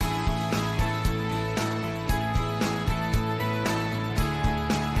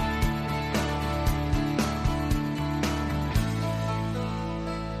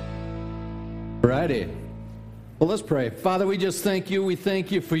righty. Well, let's pray. Father, we just thank you. We thank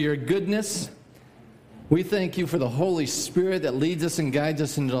you for your goodness. We thank you for the Holy Spirit that leads us and guides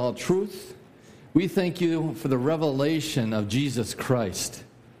us into all truth. We thank you for the revelation of Jesus Christ.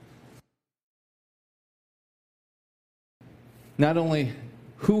 Not only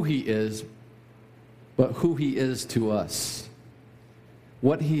who he is, but who he is to us.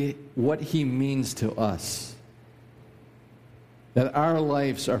 What he means to us. That our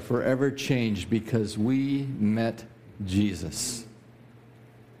lives are forever changed because we met Jesus.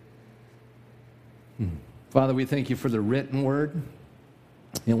 Father, we thank you for the written word.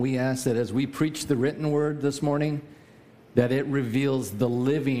 And we ask that as we preach the written word this morning, that it reveals the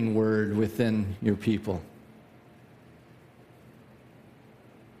living word within your people.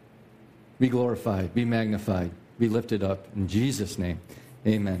 Be glorified, be magnified, be lifted up. In Jesus' name,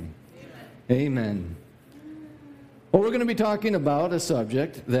 amen. Amen. Well, we're going to be talking about a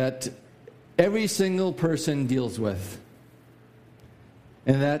subject that every single person deals with.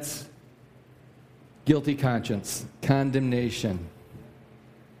 And that's guilty conscience, condemnation,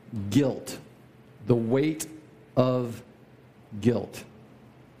 guilt, the weight of guilt.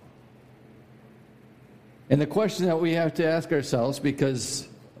 And the question that we have to ask ourselves, because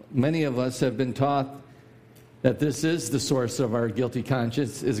many of us have been taught that this is the source of our guilty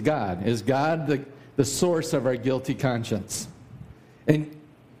conscience, is God. Is God the source of our guilty conscience? And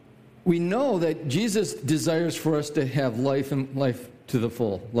we know that Jesus desires for us to have life and life to the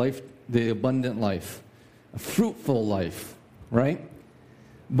full, life, the abundant life, a fruitful life, right?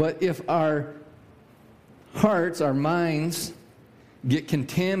 But if our hearts, our minds get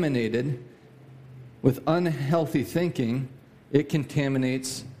contaminated with unhealthy thinking, it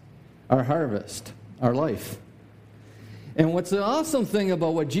contaminates our harvest, our life. And what's the awesome thing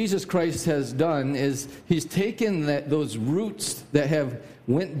about what Jesus Christ has done is he's taken those roots that have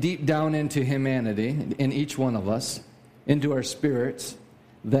went deep down into humanity, in each one of us, into our spirits,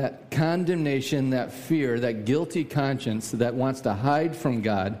 that condemnation, that fear, that guilty conscience that wants to hide from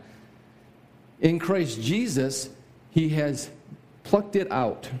God. In Christ Jesus, he has plucked it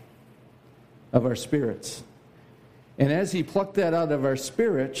out of our spirits. And as he plucked that out of our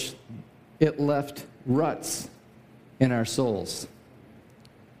spirits, it left ruts in our souls.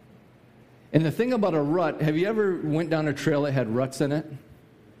 And the thing about a rut, have you ever went down a trail that had ruts in it?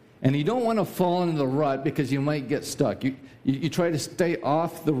 And you don't want to fall into the rut because you might get stuck. You try to stay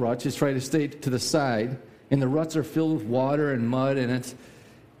off the ruts, you try to stay to the side, and the ruts are filled with water and mud,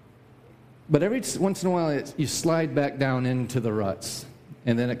 but every once in a while you slide back down into the ruts,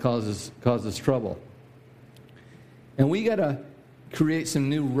 and then it causes trouble. And we got to create some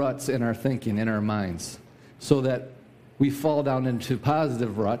new ruts in our thinking, in our minds, so that we fall down into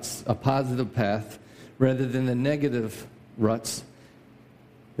positive ruts, a positive path, rather than the negative ruts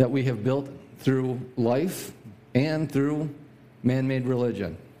that we have built through life and through man-made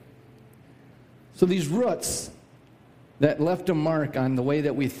religion. So these ruts that left a mark on the way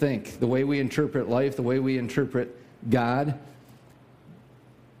that we think, the way we interpret life, the way we interpret God,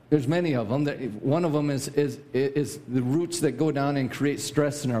 there's many of them. One of them is the roots that go down and create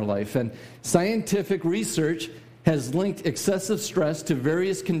stress in our life. And scientific research has linked excessive stress to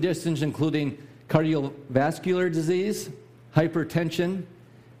various conditions, including cardiovascular disease, hypertension,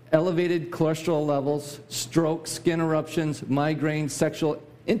 elevated cholesterol levels, stroke, skin eruptions, migraine, sexual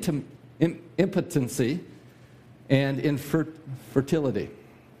impotency, and infertility.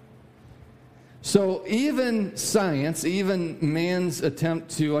 So even science, even man's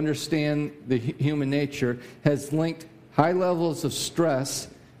attempt to understand the human nature has linked high levels of stress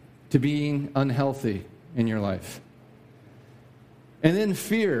to being unhealthy in your life. And then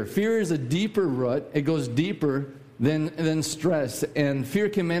fear. Fear is a deeper root. It goes deeper than stress. And fear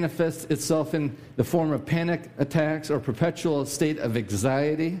can manifest itself in the form of panic attacks or perpetual state of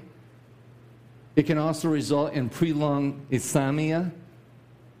anxiety. It can also result in prolonged insomnia,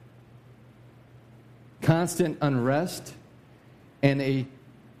 constant unrest, and a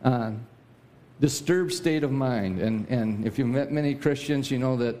disturbed state of mind. And if you've met many Christians, you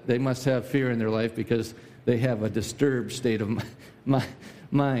know that they must have fear in their life because they have a disturbed state of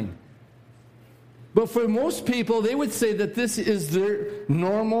mind. But for most people, they would say that this is their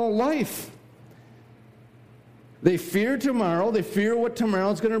normal life. They fear tomorrow. They fear what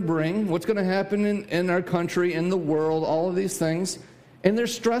tomorrow's going to bring, what's going to happen in our country, in the world, all of these things. And they're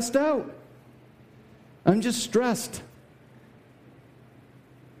stressed out. I'm just stressed.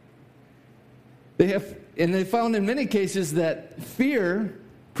 They found in many cases that fear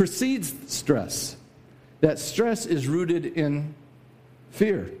precedes stress. That stress is rooted in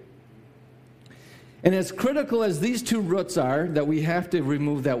fear. And as critical as these two roots are, that we have to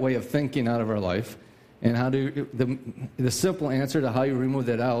remove that way of thinking out of our life, and how do the simple answer to how you remove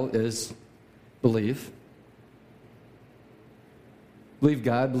that out is believe. Believe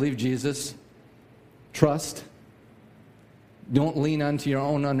God, believe Jesus, trust. Don't lean onto your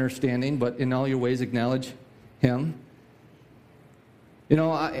own understanding, but in all your ways acknowledge Him. You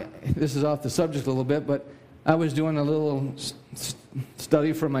know, this is off the subject a little bit, but I was doing a little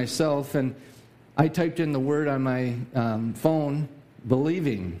study for myself, and I typed in the word on my phone,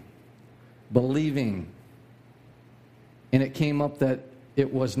 believing. And it came up that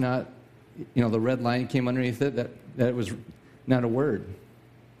it was not, the red line came underneath it, that it was not a word,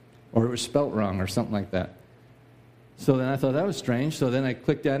 or it was spelt wrong or something like that. So then I thought that was strange. So then I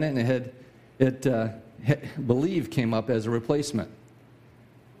clicked on it, and believe came up as a replacement.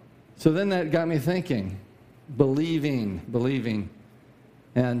 So then that got me thinking, believing.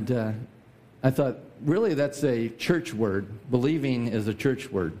 And I thought, really, that's a church word. Believing is a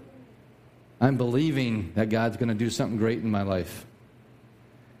church word. I'm believing that God's going to do something great in my life.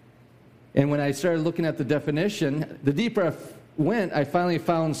 And when I started looking at the definition, the deeper I went, I finally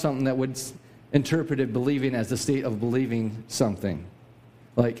found something that would interpret believing as the state of believing something.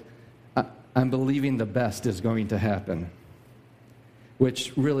 Like, I'm believing the best is going to happen,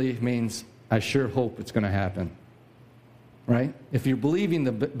 which really means I sure hope it's going to happen. Right? If you're believing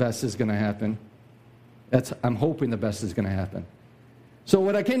the best is going to happen, I'm hoping the best is going to happen. So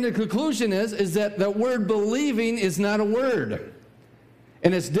what I came to the conclusion is that the word believing is not a word.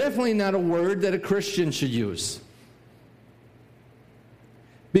 And it's definitely not a word that a Christian should use.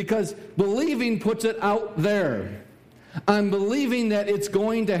 Because believing puts it out there. I'm believing that it's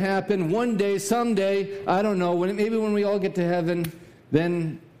going to happen one day, someday, I don't know, maybe when we all get to heaven,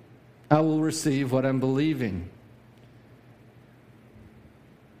 then I will receive what I'm believing.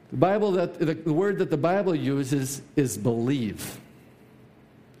 The word that the Bible uses is believe.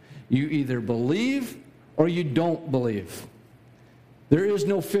 You either believe or you don't believe. There is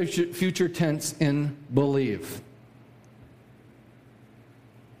no future tense in believe.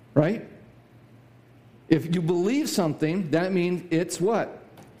 Right? If you believe something, that means it's what?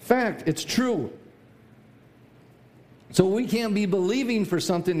 Fact. It's true. So we can't be believing for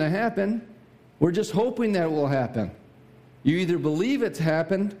something to happen. We're just hoping that it will happen. You either believe it's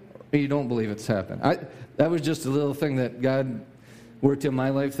happened or you don't believe it's happened. That was just a little thing that God worked in my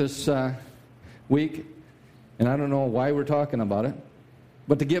life this week. And I don't know why we're talking about it.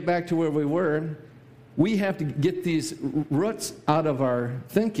 But to get back to where we were, we have to get these roots out of our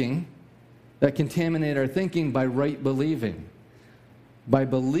thinking that contaminate our thinking by right believing. By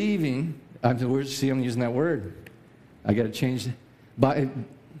believing, I'm using that word. I got to change. By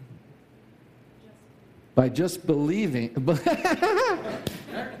just believing.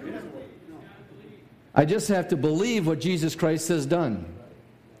 I just have to believe what Jesus Christ has done.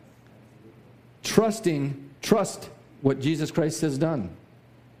 Trust what Jesus Christ has done.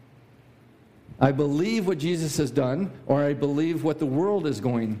 I believe what Jesus has done, or I believe what the world is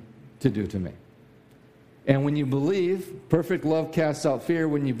going to do to me. And when you believe, perfect love casts out fear.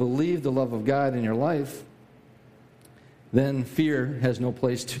 When you believe the love of God in your life, then fear has no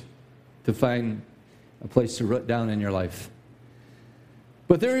place to find a place to root down in your life.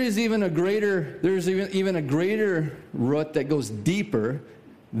 But there's even a greater root that goes deeper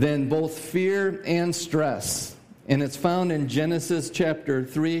than both fear and stress. And it's found in Genesis chapter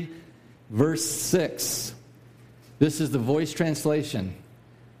 3, verse 6. This is the Voice translation.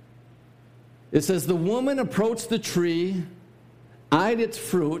 It says, "The woman approached the tree, eyed its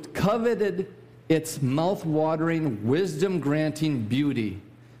fruit, coveted its mouth-watering, wisdom-granting beauty.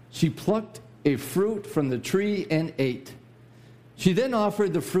 She plucked a fruit from the tree and ate. She then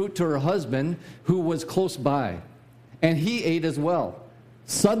offered the fruit to her husband, who was close by, and he ate as well.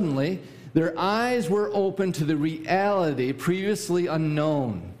 Suddenly, their eyes were opened to the reality previously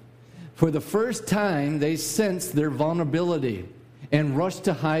unknown. For the first time, they sensed their vulnerability and rushed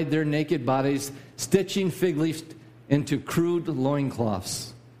to hide their naked bodies, stitching fig leaves into crude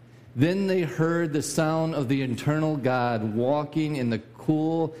loincloths. Then they heard the sound of the eternal God walking in the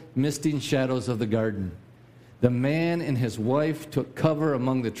cool, misting shadows of the garden. The man and his wife took cover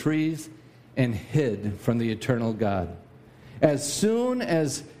among the trees and hid from the eternal God. As soon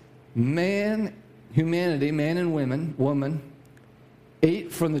as humanity, man and woman,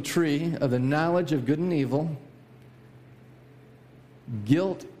 ate from the tree of the knowledge of good and evil,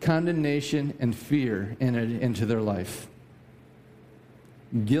 guilt, condemnation, and fear entered into their life.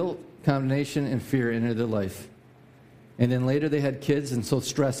 Guilt, condemnation, and fear entered their life. And then later they had kids, and so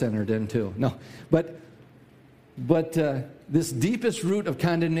stress entered in too. No, but But this deepest root of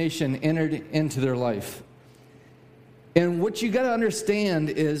condemnation entered into their life. And what you got to understand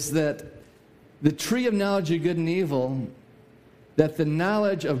is that the tree of knowledge of good and evil, that the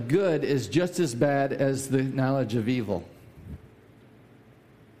knowledge of good is just as bad as the knowledge of evil.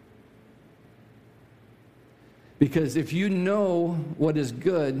 Because if you know what is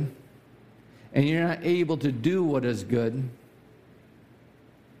good and you're not able to do what is good,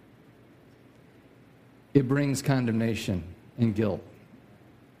 it brings condemnation and guilt.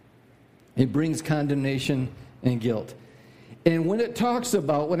 It brings condemnation and guilt. And when it talks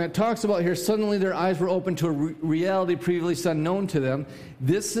about here, suddenly their eyes were open to a reality previously unknown to them,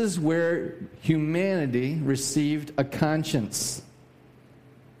 this is where humanity received a conscience.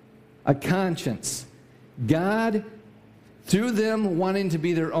 A conscience. God, through them wanting to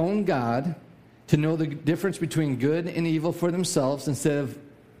be their own God, to know the difference between good and evil for themselves instead of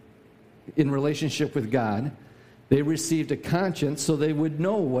in relationship with God, they received a conscience so they would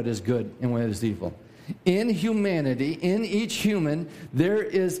know what is good and what is evil. In humanity, in each human, there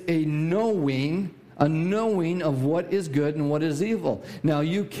is a knowing of what is good and what is evil. Now,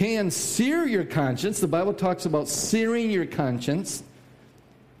 you can sear your conscience. The Bible talks about searing your conscience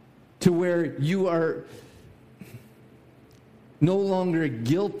to where you are no longer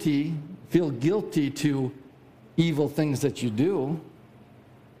feel guilty to evil things that you do.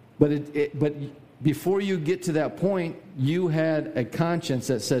 But before you get to that point, you had a conscience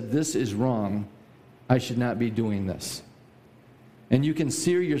that said, this is wrong. I should not be doing this. And you can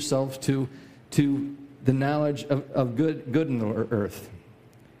sear yourself to the knowledge of good in the earth.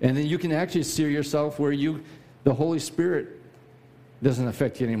 And then you can actually sear yourself where the Holy Spirit doesn't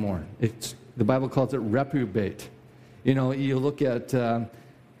affect you anymore. The Bible calls it reprobate. You know, you look at, I'm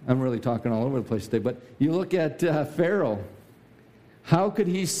really talking all over the place today, but you look at Pharaoh. How could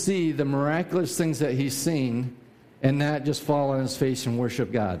he see the miraculous things that he's seen and not just fall on his face and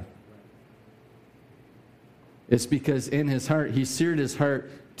worship God? It's because in his heart, he seared his heart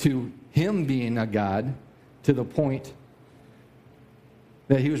to him being a God to the point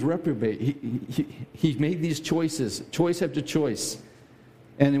that he was reprobate. He made these choices, choice after choice.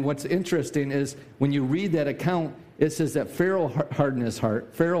 And what's interesting is when you read that account, it says that Pharaoh hardened his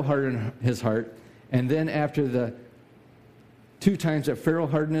heart. And then after the 2 times that Pharaoh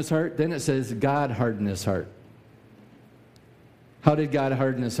hardened his heart, then it says God hardened his heart. How did God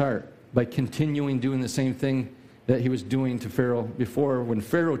harden his heart? By continuing doing the same thing that he was doing to Pharaoh before when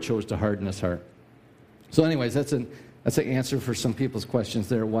Pharaoh chose to harden his heart. So anyways, that's an answer for some people's questions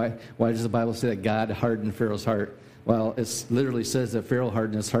there. Why does the Bible say that God hardened Pharaoh's heart? Well, it literally says that Pharaoh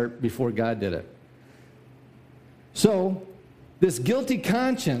hardened his heart before God did it. So this guilty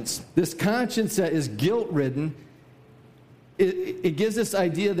conscience, this conscience that is guilt-ridden, it gives this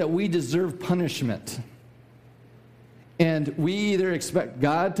idea that we deserve punishment. And we either expect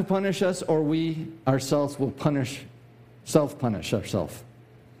God to punish us or we ourselves will self-punish ourselves.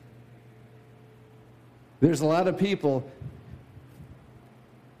 There's a lot of people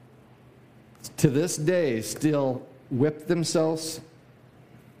to this day still whip themselves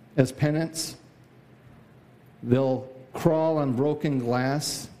as penance. They'll crawl on broken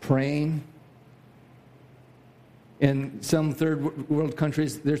glass praying. In some third world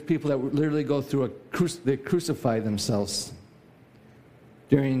countries, there's people that literally go through they crucify themselves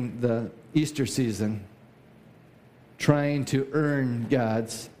during the Easter season, trying to earn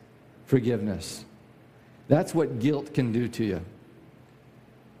God's forgiveness. That's what guilt can do to you.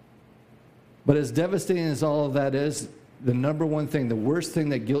 But as devastating as all of that is, the number one thing, the worst thing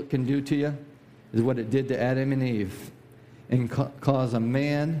that guilt can do to you is what it did to Adam and Eve and cause a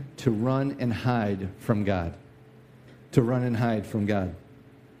man to run and hide from God. To run and hide from God.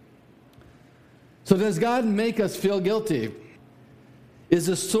 So does God make us feel guilty? Is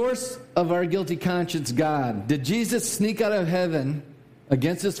the source of our guilty conscience God? Did Jesus sneak out of heaven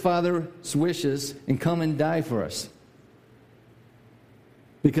against his Father's wishes and come and die for us?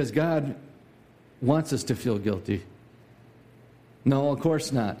 Because God wants us to feel guilty. No, of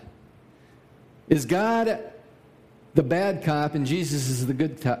course not. Is God the bad cop and Jesus is the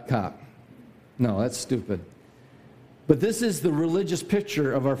good cop? No, that's stupid. But this is the religious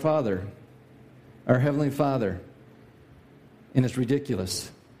picture of our Father, our Heavenly Father. And it's ridiculous.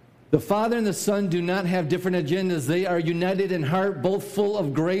 The Father and the Son do not have different agendas. They are united in heart, both full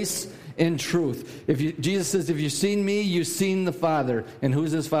of grace and truth. Jesus says, if you've seen me, you've seen the Father. And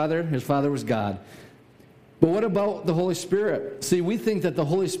who's his Father? His Father was God. But what about the Holy Spirit? See, we think that the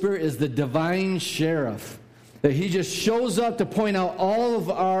Holy Spirit is the divine sheriff. That he just shows up to point out all of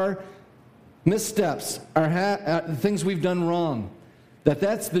our missteps, the things we've done wrong.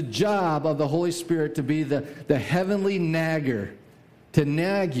 That's the job of the Holy Spirit, to be the heavenly nagger, to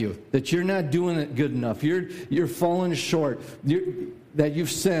nag you that you're not doing it good enough. You're falling short. That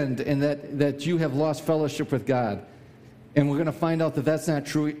you've sinned and that you have lost fellowship with God. And we're going to find out that that's not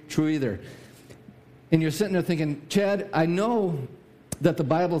true either. And you're sitting there thinking, Chad, I know that the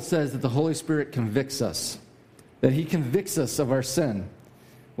Bible says that the Holy Spirit convicts us, that He convicts us of our sin.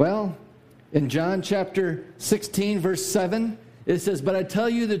 Well, in John chapter 16, verse 7, it says, "But I tell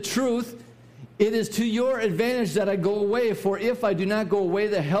you the truth, it is to your advantage that I go away, for if I do not go away,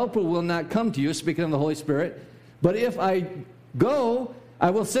 the Helper will not come to you," speaking of the Holy Spirit. "But if I go,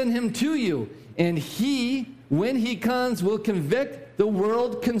 I will send Him to you, and He, when He comes, will convict the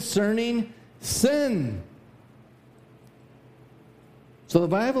world concerning sin." So the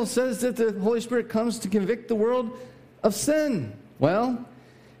Bible says that the Holy Spirit comes to convict the world of sin. Well,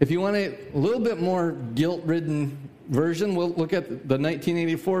 if you want a little bit more guilt-ridden version, we'll look at the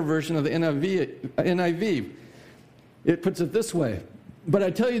 1984 version of the NIV. It puts it this way: "But I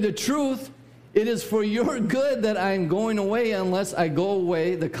tell you the truth, it is for your good that I am going away. Unless I go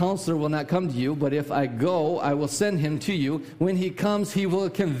away, the Counselor will not come to you. But if I go, I will send Him to you. When He comes, He will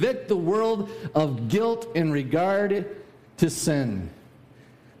convict the world of guilt in regard to sin."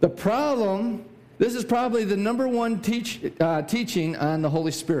 The problem, this is probably the number one teaching on the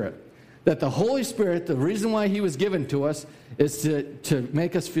Holy Spirit. That the Holy Spirit, the reason why He was given to us, is to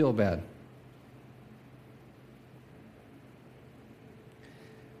make us feel bad.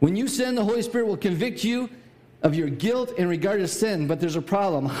 When you sin, the Holy Spirit will convict you of your guilt in regard to sin. But there's a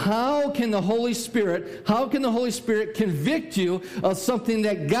problem. How can the Holy Spirit convict you of something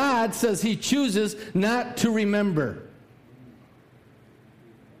that God says He chooses not to remember?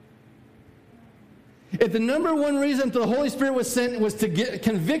 If the number one reason the Holy Spirit was sent was to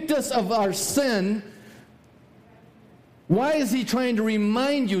convict us of our sin, why is He trying to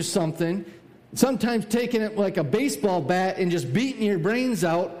remind you something, sometimes taking it like a baseball bat and just beating your brains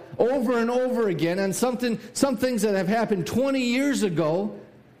out over and over again on some things that have happened 20 years ago,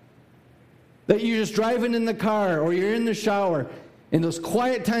 that you're just driving in the car or you're in the shower, in those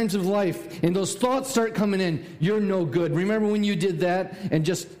quiet times of life, and those thoughts start coming in, you're no good. Remember when you did that? And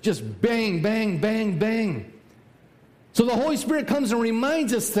just bang, bang, bang, bang. So the Holy Spirit comes and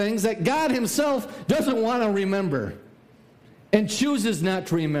reminds us things that God Himself doesn't want to remember, and chooses not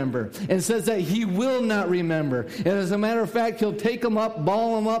to remember, and says that He will not remember. And as a matter of fact, He'll take them up,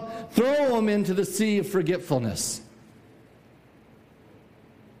 ball them up, throw them into the sea of forgetfulness.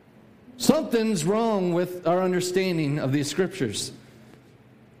 Something's wrong with our understanding of these Scriptures.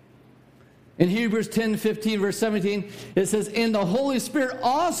 In Hebrews 10:15, verse 17, it says, "And the Holy Spirit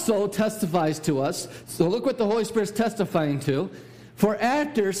also testifies to us." So look what the Holy Spirit's testifying to. "For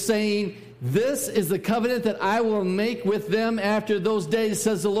after saying, 'This is the covenant that I will make with them after those days,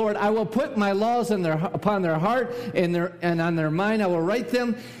 says the Lord. I will put my laws upon their heart, and on their mind I will write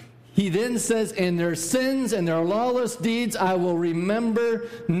them.' He then says, 'And their sins and their lawless deeds I will remember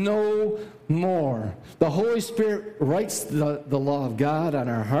no more.'" The Holy Spirit writes the law of God on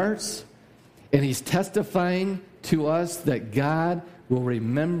our hearts, and He's testifying to us that God will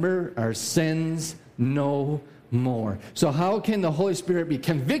remember our sins no more. So how can the Holy Spirit be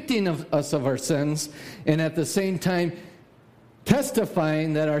convicting us of our sins and at the same time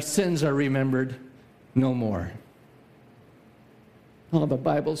testifying that our sins are remembered no more? Oh, the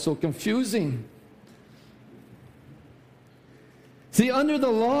Bible's so confusing. See, under the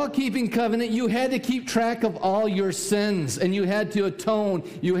law-keeping covenant, you had to keep track of all your sins, and you had to atone.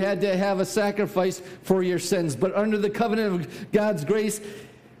 You had to have a sacrifice for your sins. But under the covenant of God's grace,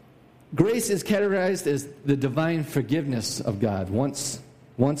 grace is categorized as the divine forgiveness of God once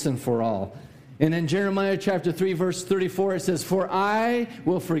and for all. And in Jeremiah chapter 3, verse 34, it says, "For I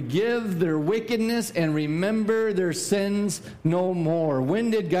will forgive their wickedness and remember their sins no more." When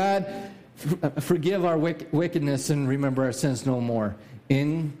did God forgive our wickedness and remember our sins no more?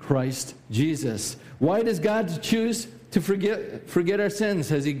 In Christ Jesus. Why does God choose to forget our sins?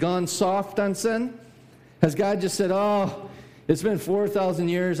 Has He gone soft on sin? Has God just said, "Oh, it's been 4,000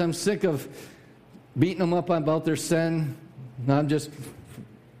 years. I'm sick of beating them up about their sin. I'm just,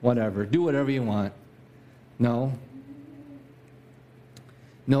 whatever. Do whatever you want"? No.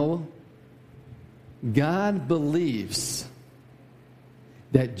 God believes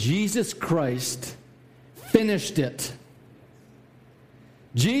that Jesus Christ finished it.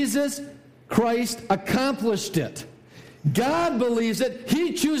 Jesus Christ accomplished it. God believes it.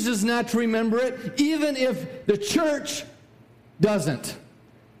 He chooses not to remember it, even if the church doesn't.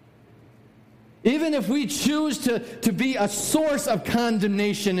 Even if we choose to be a source of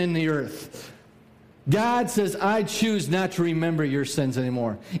condemnation in the earth. God says, I choose not to remember your sins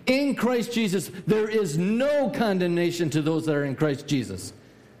anymore. In Christ Jesus, there is no condemnation to those that are in Christ Jesus.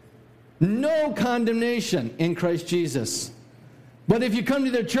 No condemnation in Christ Jesus. But if you come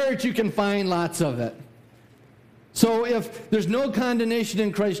to the church, you can find lots of it. So if there's no condemnation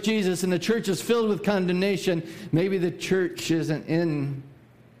in Christ Jesus and the church is filled with condemnation, maybe the church isn't in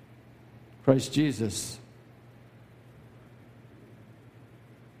Christ Jesus.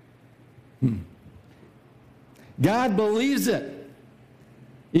 God believes it,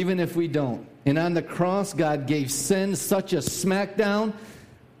 even if we don't. And on the cross, God gave sin such a smackdown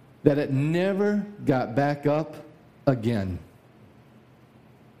that it never got back up again.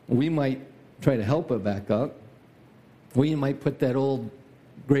 We might try to help it back up. We might put that old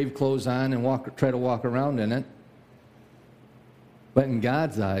grave clothes on and try to walk around in it. But in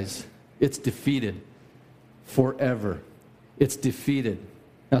God's eyes, it's defeated forever. It's defeated.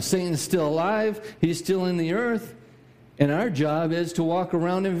 Now, Satan's still alive. He's still in the earth. And our job is to walk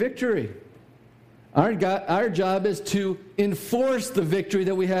around in victory. Our job is to enforce the victory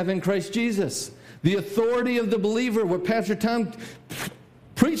that we have in Christ Jesus. The authority of the believer, what Pastor Tom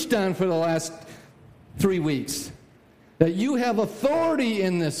preached on for the last 3 weeks. That you have authority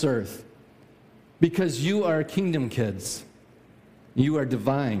in this earth because you are kingdom kids. You are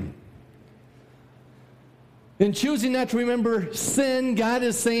divine. In choosing not to remember sin, God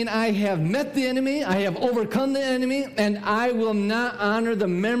is saying, I have met the enemy, I have overcome the enemy, and I will not honor the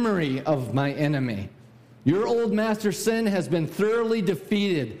memory of my enemy. Your old master sin has been thoroughly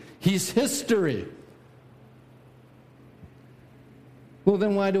defeated. He's history. Well,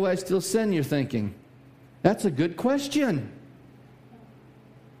 then why do I still sin, you're thinking? That's a good question.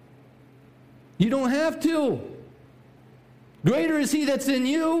 You don't have to. Greater is he that's in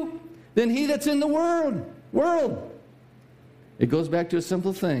you than he that's in the world. It goes back to a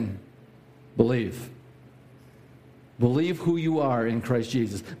simple thing. Believe. Believe who you are in Christ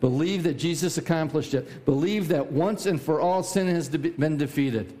Jesus. Believe that Jesus accomplished it. Believe that once and for all sin has been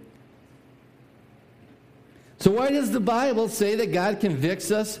defeated. So why does the Bible say that God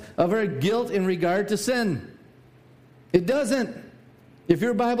convicts us of our guilt in regard to sin? It doesn't. If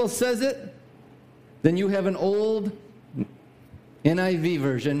your Bible says it, then you have an old NIV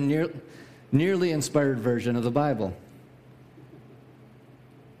version, nearly inspired version of the Bible.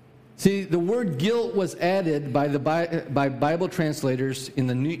 See, the word guilt was added by Bible translators in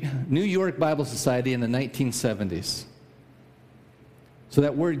the New York Bible Society in the 1970s. So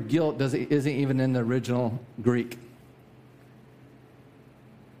that word guilt isn't even in the original Greek.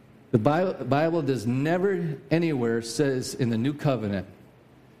 The Bible does never anywhere says in the New Covenant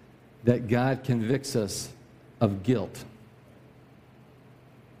that God convicts us of guilt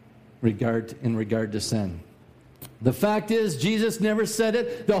in regard to sin. The fact is, Jesus never said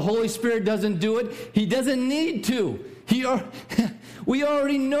it. The Holy Spirit doesn't do it. He doesn't need to. We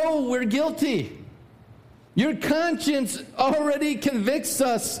already know we're guilty. Your conscience already convicts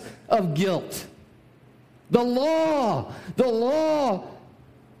us of guilt. The law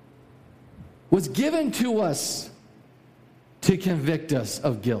was given to us to convict us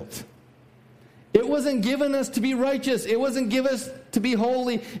of guilt. It wasn't given us to be righteous. It wasn't given us to be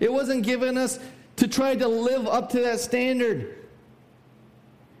holy. It wasn't given us to try to live up to that standard.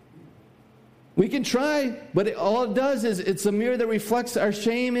 We can try, but all it does is it's a mirror that reflects our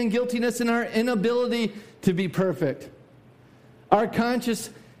shame and guiltiness and our inability to be perfect. Our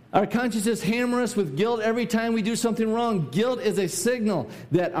consciences hammer us with guilt every time we do something wrong. Guilt is a signal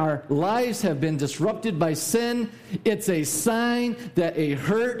that our lives have been disrupted by sin. It's a sign that a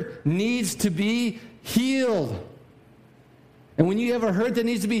hurt needs to be healed. And when you have a hurt that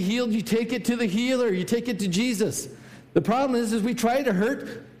needs to be healed, you take it to the healer. You take it to Jesus. The problem is we try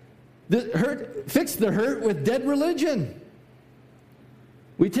to fix the hurt with dead religion.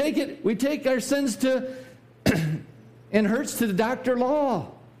 We take our sins to and hurts to the doctor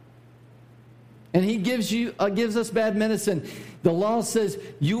law. And he gives us bad medicine. The law says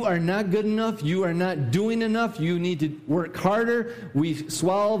you are not good enough, you are not doing enough, you need to work harder. We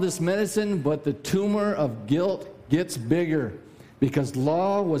swallow this medicine, but the tumor of guilt gets bigger because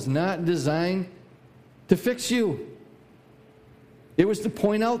law was not designed to fix you. It was to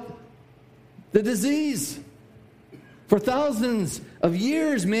point out the disease. For thousands of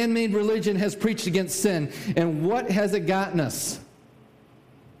years, man-made religion has preached against sin. And what has it gotten us?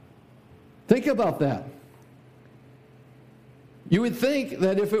 Think about that. You would think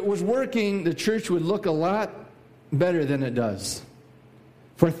that if it was working, the church would look a lot better than it does.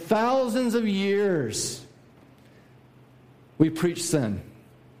 For thousands of years, we preach sin.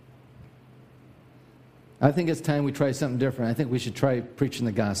 I think it's time we try something different. I think we should try preaching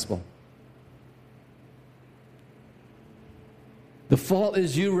the gospel. The fault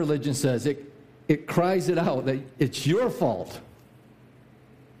is you, religion says. It cries it out that it's your fault.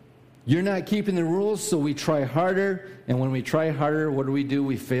 You're not keeping the rules, so we try harder. And when we try harder, what do?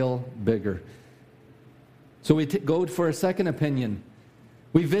 We fail bigger. So we go for a second opinion.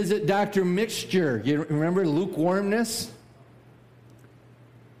 We visit Dr. Mixture. You remember lukewarmness?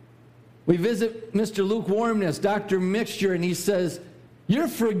 We visit Mr. Lukewarmness, Dr. Mixture, and he says, you're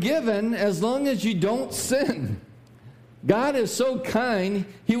forgiven as long as you don't sin. God is so kind,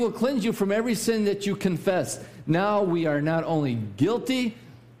 he will cleanse you from every sin that you confess. Now we are not only guilty,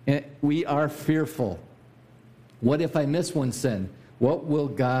 we are fearful. What if I miss one sin? What will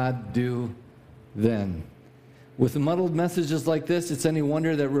God do then? With muddled messages like this, it's any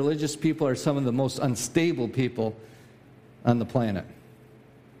wonder that religious people are some of the most unstable people on the planet.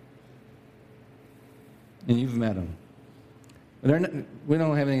 And you've met them. We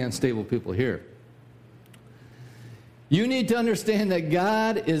don't have any unstable people here. You need to understand that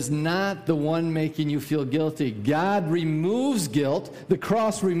God is not the one making you feel guilty. God removes guilt. The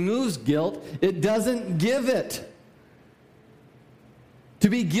cross removes guilt. It doesn't give it. To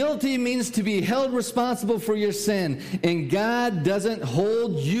be guilty means to be held responsible for your sin. And God doesn't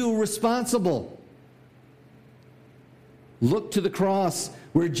hold you responsible. Look to the cross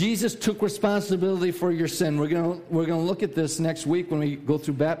where Jesus took responsibility for your sin. We're going to look at this next week when we go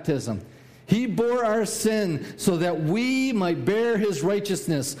through baptism. He bore our sin so that we might bear his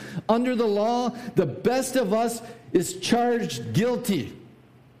righteousness. Under the law, the best of us is charged guilty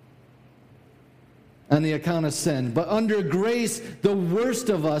on the account of sin. But under grace, the worst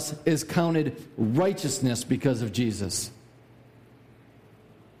of us is counted righteousness because of Jesus.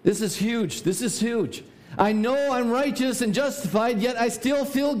 This is huge. This is huge. I know I'm righteous and justified, yet I still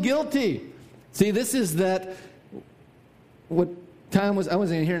feel guilty. See, this is that, what Tom was, I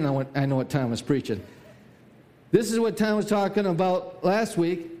wasn't here, and I know what Tom was preaching. This is what Tom was talking about last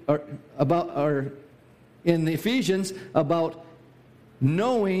week, or in the Ephesians, about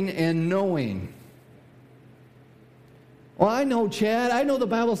knowing and knowing. Well, I know, Chad, I know the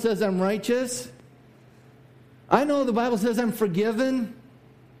Bible says I'm righteous. I know the Bible says I'm forgiven.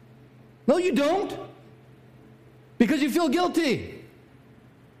 No, you don't. Because you feel guilty.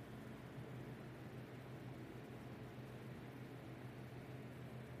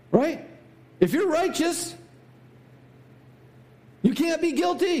 Right? If you're righteous, you can't be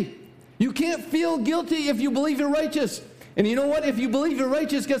guilty. You can't feel guilty if you believe you're righteous. And you know what? If you believe you're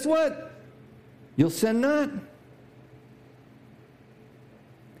righteous, guess what? You'll sin not.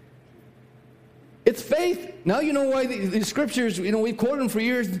 It's faith. Now you know why the scriptures, we've quoted them for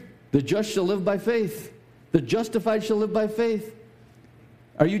years. The just shall live by faith. The justified shall live by faith.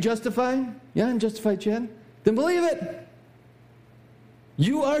 Are you justified? Yeah, I'm justified, Chad. Then believe it.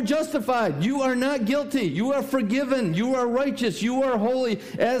 You are justified. You are not guilty. You are forgiven. You are righteous. You are holy.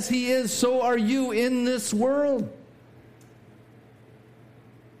 As he is, so are you in this world.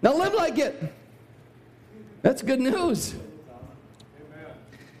 Now live like it. That's good news.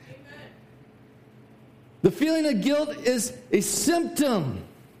 The feeling of guilt is a symptom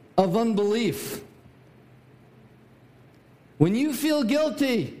of unbelief. When you feel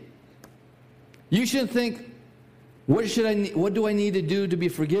guilty, you should think, what do I need to do to be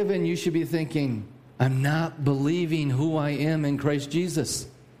forgiven? You should be thinking, I'm not believing who I am in Christ Jesus.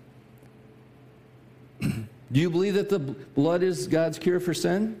 Do you believe that the blood is God's cure for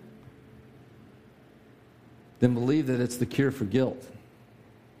sin? Then believe that it's the cure for guilt.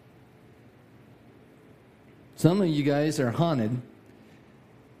 Some of you guys are haunted.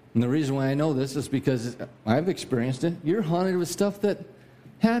 And the reason why I know this is because I've experienced it. You're haunted with stuff that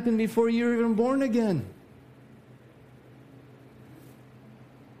happened before you were even born again.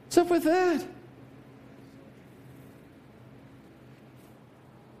 What's up with that?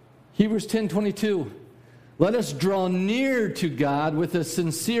 Hebrews 10:22. Let us draw near to God with a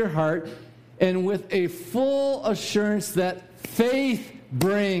sincere heart and with a full assurance that faith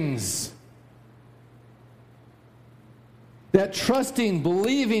brings. That trusting,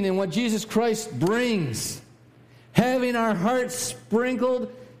 believing in what Jesus Christ brings, having our hearts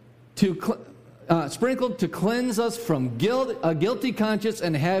sprinkled to cleanse us from guilt, a guilty conscience,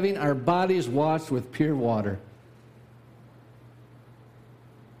 and having our bodies washed with pure water.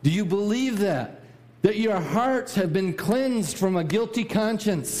 Do you believe that? That your hearts have been cleansed from a guilty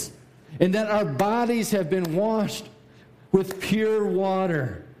conscience, and that our bodies have been washed with pure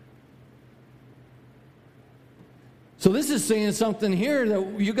water? So this is saying something here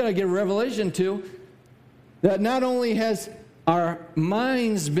that you got to get a revelation to, that not only has our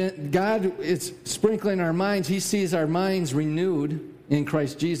minds been, God is sprinkling our minds, he sees our minds renewed in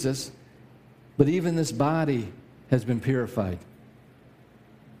Christ Jesus, but even this body has been purified.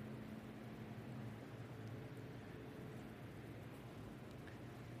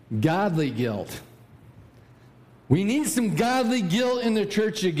 Godly guilt. We need some godly guilt in the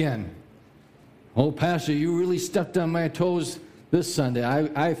church again. Oh, Pastor, you really stepped on my toes this Sunday.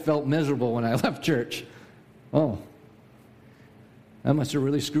 I felt miserable when I left church. Oh, I must have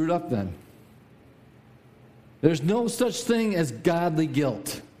really screwed up then. There's no such thing as godly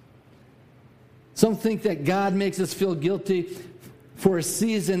guilt. Some think that God makes us feel guilty for a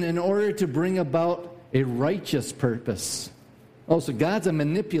season in order to bring about a righteous purpose. Oh, so God's a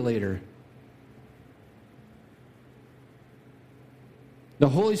manipulator. The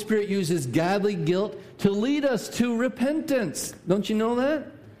Holy Spirit uses godly guilt to lead us to repentance. Don't you know that?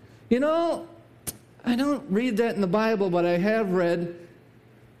 You know, I don't read that in the Bible, but I have read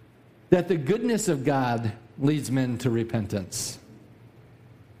that the goodness of God leads men to repentance.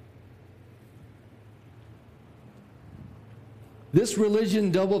 This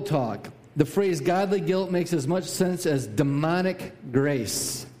religion double talk, the phrase godly guilt makes as much sense as demonic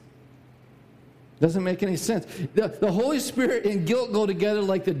grace. Doesn't make any sense. The Holy Spirit and guilt go together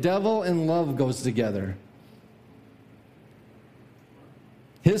like the devil and love goes together.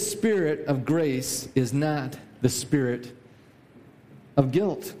 His spirit of grace is not the spirit of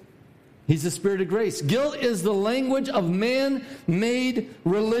guilt. He's the spirit of grace. Guilt is the language of man-made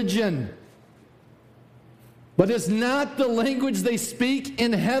religion. But it's not the language they speak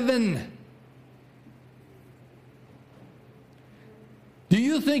in heaven. Do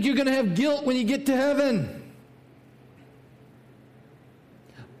you think you're going to have guilt when you get to heaven?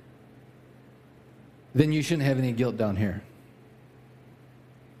 Then you shouldn't have any guilt down here.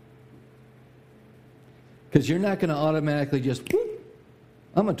 Because you're not going to automatically just, whoop,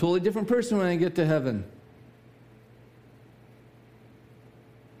 I'm a totally different person when I get to heaven.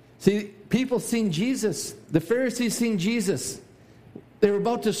 See, people seen Jesus. The Pharisees seen Jesus. They were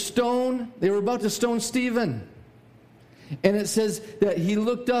about to stone Stephen. And it says that he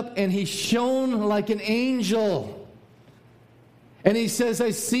looked up and he shone like an angel. And he says, I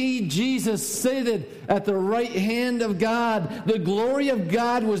see Jesus seated at the right hand of God. The glory of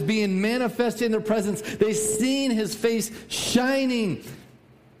God was being manifested in their presence. They seen his face shining.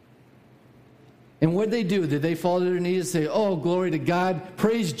 And what did they do? Did they fall to their knees and say, oh, glory to God,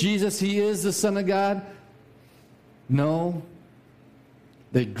 praise Jesus, he is the Son of God? No.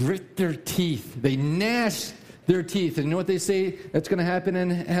 They grit their teeth. They gnash their teeth. And you know what they say that's going to happen in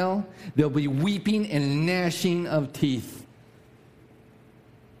hell? There'll be weeping and gnashing of teeth.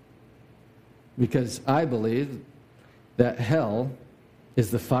 Because I believe that hell is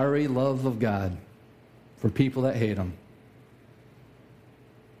the fiery love of God for people that hate him.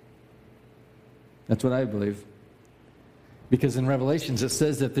 That's what I believe. Because in Revelations it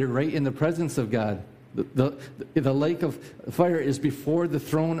says that they're right in the presence of God. The lake of fire is before the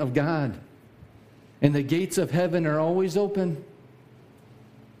throne of God. And the gates of heaven are always open.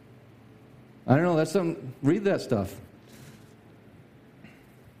 I don't know, that's something, read that stuff.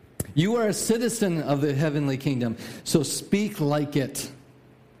 You are a citizen of the heavenly kingdom, so speak like it.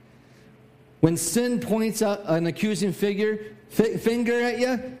 When sin points out an accusing finger at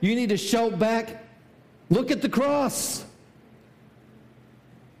you, you need to shout back, look at the cross.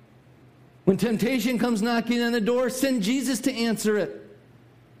 When temptation comes knocking on the door, send Jesus to answer it.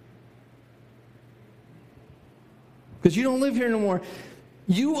 Because you don't live here no more.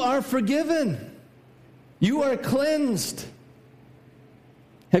 You are forgiven. You are cleansed.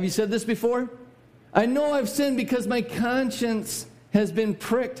 Have you said this before? I know I've sinned because my conscience has been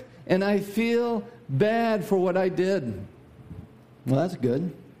pricked and I feel bad for what I did. Well, that's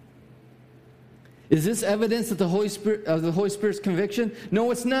good. Is this evidence that the Holy Spirit's conviction?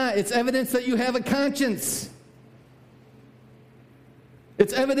 No, it's not. It's evidence that you have a conscience.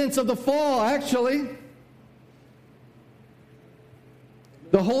 It's evidence of the fall, actually.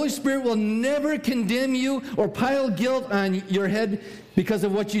 The Holy Spirit will never condemn you or pile guilt on your head because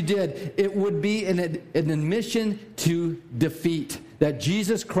of what you did. It would be an admission to defeat, that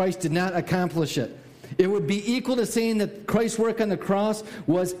Jesus Christ did not accomplish it. It would be equal to saying that Christ's work on the cross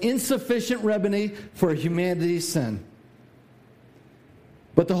was insufficient remedy for humanity's sin.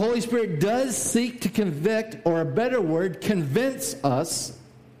 But the Holy Spirit does seek to convict, or a better word, convince us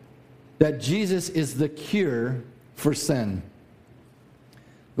that Jesus is the cure for sin.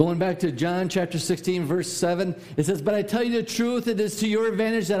 Going back to John chapter 16, verse 7, it says, but I tell you the truth, it is to your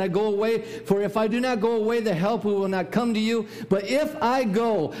advantage that I go away. For if I do not go away, the Helper will not come to you. But if I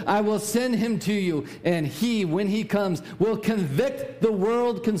go, I will send him to you. And he, when he comes, will convict the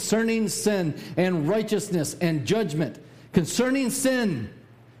world concerning sin and righteousness and judgment. Concerning sin,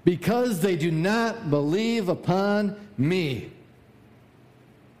 because they do not believe upon me.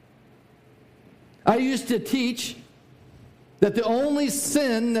 I used to teach That the only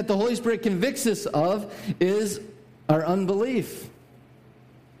sin that the Holy Spirit convicts us of is our unbelief.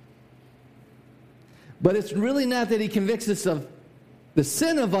 But it's really not that he convicts us of the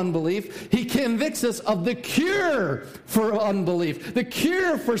sin of unbelief. He convicts us of the cure for unbelief, the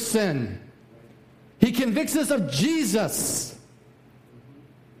cure for sin. He convicts us of Jesus.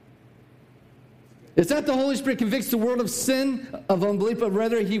 It's not the Holy Spirit convicts the world of sin, of unbelief, but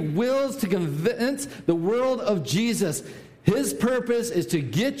rather he wills to convince the world of Jesus. His purpose is to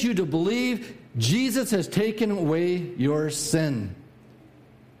get you to believe Jesus has taken away your sin.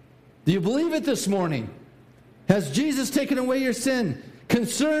 Do you believe it this morning? Has Jesus taken away your sin?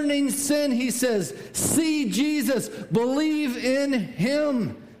 Concerning sin, he says, see Jesus, believe in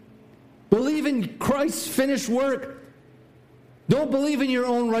him. Believe in Christ's finished work. Don't believe in your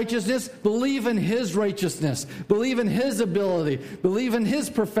own righteousness. Believe in his righteousness. Believe in his ability. Believe in his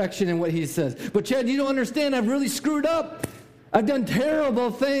perfection in what he says. But Chad, you don't understand. I've really screwed up. I've done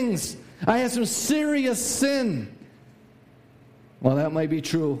terrible things. I have some serious sin. Well, that might be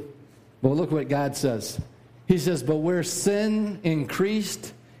true. But look what God says. He says, but where sin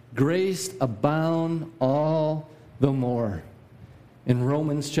increased, grace abound all the more. In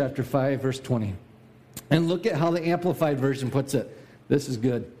Romans chapter 5, verse 20. And look at how the Amplified Version puts it. This is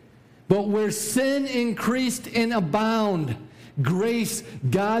good. But where sin increased and abound, grace,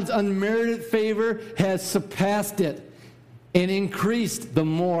 God's unmerited favor, has surpassed it and increased the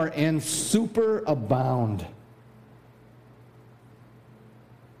more and superabound.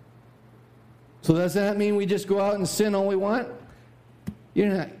 So does that mean we just go out and sin all we want?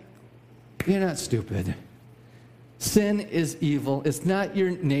 You're not stupid. Sin is evil. It's not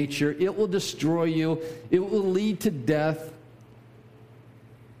your nature. It will destroy you. It will lead to death.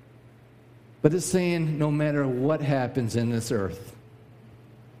 But it's saying no matter what happens in this earth,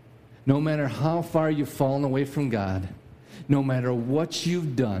 no matter how far you've fallen away from God, no matter what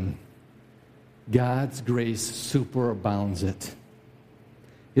you've done, God's grace superabounds it.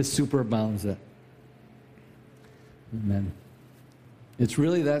 It superabounds it. Amen. It's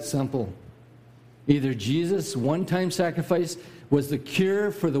really that simple. Either Jesus' one-time sacrifice was the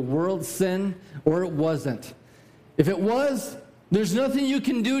cure for the world's sin, or it wasn't. If it was, there's nothing you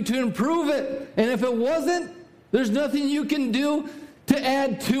can do to improve it. And if it wasn't, there's nothing you can do to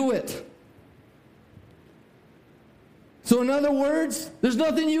add to it. So in other words, there's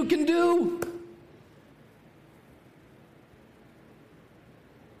nothing you can do.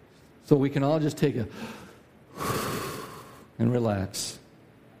 So we can all just take a and relax.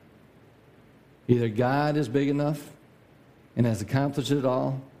 Either God is big enough and has accomplished it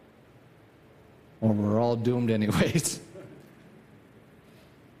all, or we're all doomed anyways.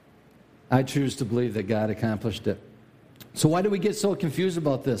 I choose to believe that God accomplished it. So why do we get so confused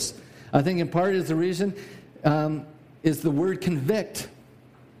about this? I think in part is the reason is the word convict.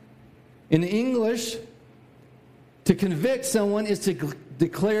 In English, to convict someone is to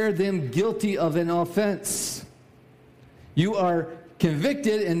declare them guilty of an offense. You are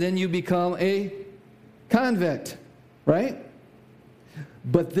convicted and then you become a convict, right?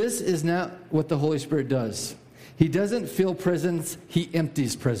 But this is not what the Holy Spirit does. He doesn't fill prisons, he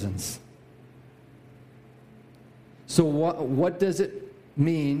empties prisons. So what does it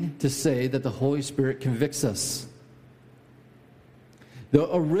mean to say that the Holy Spirit convicts us?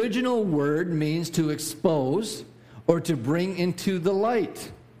 The original word means to expose or to bring into the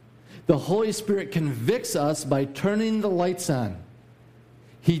light. The Holy Spirit convicts us by turning the lights on.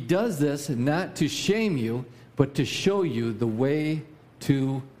 He does this not to shame you, but to show you the way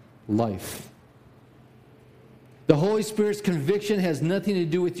to life. The Holy Spirit's conviction has nothing to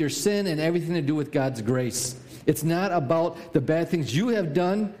do with your sin and everything to do with God's grace. It's not about the bad things you have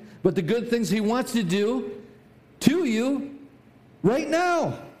done, but the good things he wants to do to you right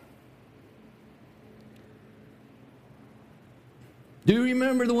now. Do you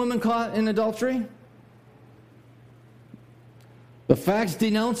remember the woman caught in adultery? The facts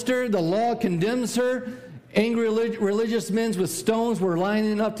denounced her. The law condemns her. Angry religious men with stones were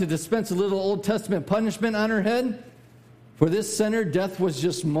lining up to dispense a little Old Testament punishment on her head. For this sinner, death was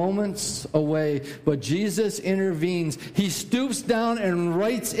just moments away. But Jesus intervenes. He stoops down and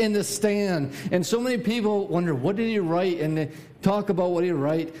writes in the stand. And so many people wonder, what did he write? And they talk about what he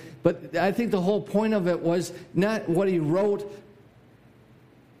wrote. But I think the whole point of it was not what he wrote,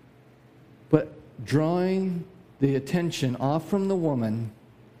 but drawing the attention off from the woman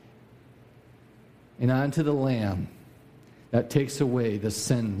and onto the Lamb that takes away the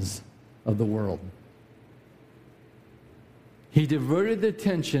sins of the world. He diverted the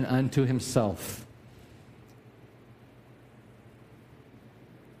attention onto himself.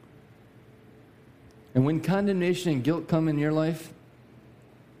 And when condemnation and guilt come in your life,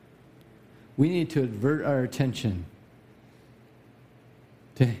 we need to avert our attention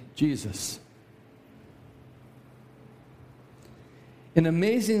to Jesus. And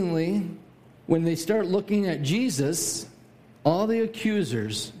amazingly, when they start looking at Jesus, all the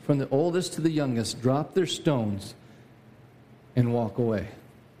accusers, from the oldest to the youngest, drop their stones and walk away.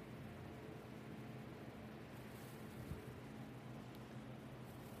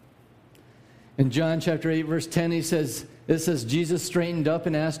 In John chapter 8, verse 10, it says, Jesus straightened up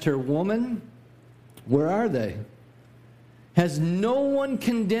and asked her, "Woman, where are they? Has no one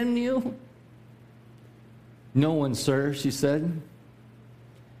condemned you?" "No one, sir," she said.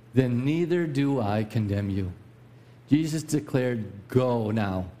 "Then neither do I condemn you." Jesus declared, "Go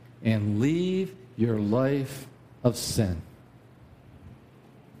now and leave your life of sin."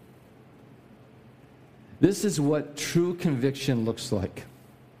 This is what true conviction looks like.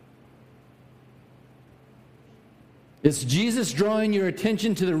 It's Jesus drawing your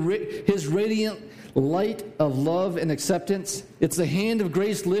attention to his radiant light of love and acceptance. It's the hand of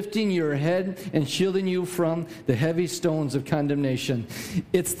grace lifting your head and shielding you from the heavy stones of condemnation.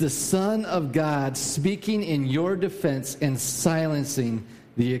 It's the Son of God speaking in your defense and silencing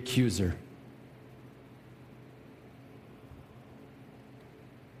the accuser.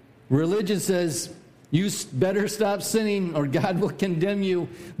 Religion says, "You better stop sinning or God will condemn you."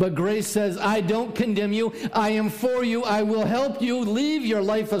 But grace says, "I don't condemn you. I am for you. I will help you leave your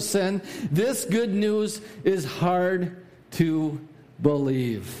life of sin." This good news is hard to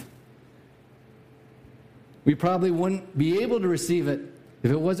believe. We probably wouldn't be able to receive it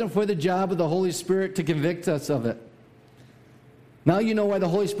if it wasn't for the job of the Holy Spirit to convict us of it. Now you know why the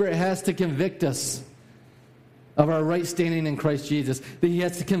Holy Spirit has to convict us of our right standing in Christ Jesus. That He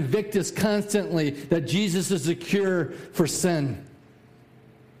has to convict us constantly that Jesus is the cure for sin.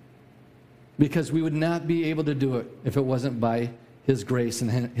 Because we would not be able to do it if it wasn't by His grace and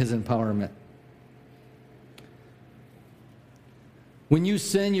His empowerment. When you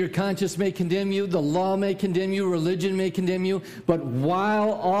sin, your conscience may condemn you, the law may condemn you, religion may condemn you, but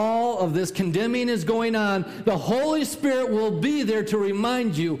while all of this condemning is going on, the Holy Spirit will be there to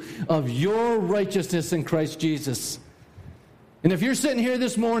remind you of your righteousness in Christ Jesus. And if you're sitting here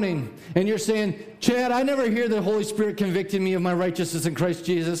this morning and you're saying, "Chad, I never hear the Holy Spirit convicting me of my righteousness in Christ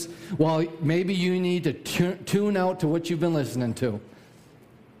Jesus," well, maybe you need to tune out to what you've been listening to.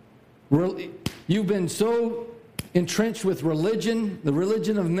 You've been so entrenched with religion, the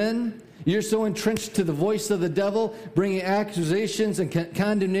religion of men. You're so entrenched to the voice of the devil, bringing accusations and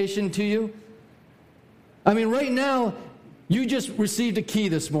condemnation to you. I mean, right now, you just received a key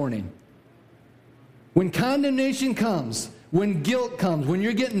this morning. When condemnation comes, when guilt comes, when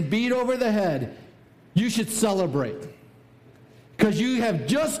you're getting beat over the head, you should celebrate. Because you have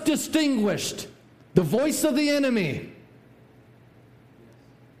just distinguished the voice of the enemy.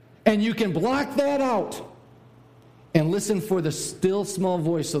 And you can block that out and listen for the still small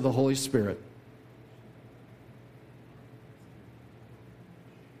voice of the Holy Spirit.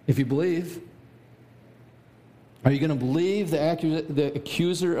 If you believe, are you going to believe the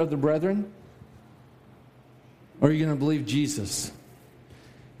accuser of the brethren? Or are you going to believe Jesus?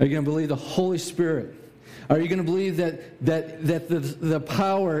 Are you going to believe the Holy Spirit? Are you going to believe that the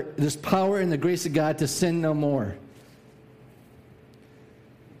power, this power and the grace of God to sin no more?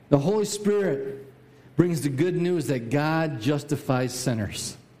 The Holy Spirit brings the good news that God justifies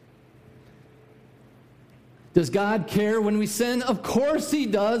sinners. Does God care when we sin? Of course He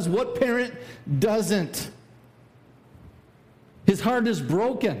does. What parent doesn't? His heart is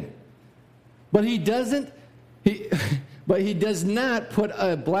broken. But He doesn't. But He does not put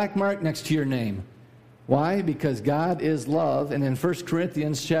a black mark next to your name. Why? Because God is love. And in 1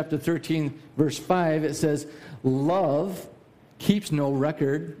 Corinthians chapter 13, verse 5, it says, "Love keeps no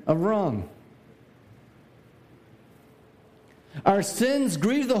record of wrong." Our sins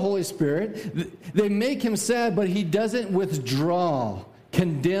grieve the Holy Spirit. They make Him sad, but He doesn't withdraw,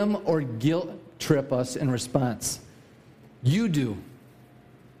 condemn, or guilt trip us in response. You do.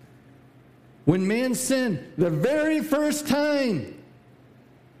 When man sinned, the very first time,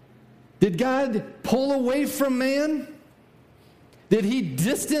 did God pull away from man? Did He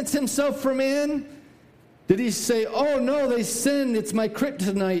distance Himself from man? Did He say, "Oh no, they sinned, it's my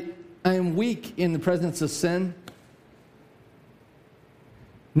kryptonite, I am weak in the presence of sin"?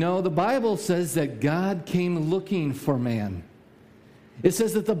 No, the Bible says that God came looking for man. It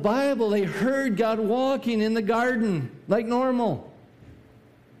says that the Bible, they heard God walking in the garden like normal.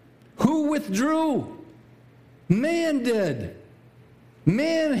 Who withdrew? Man did.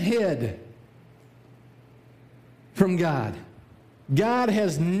 Man hid from God. God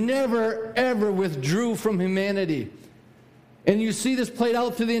has never, ever withdrew from humanity. And you see this played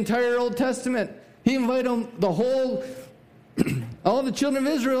out through the entire Old Testament. He invited all the children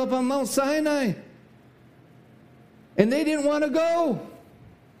of Israel up on Mount Sinai. And they didn't want to go.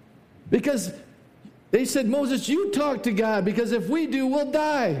 Because they said, Moses, you talk to God, because if we do, we'll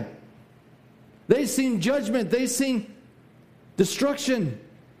die. They seen judgment. They seen destruction.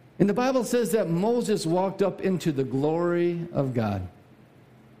 And the Bible says that Moses walked up into the glory of God.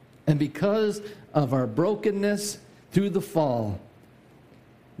 And because of our brokenness through the fall,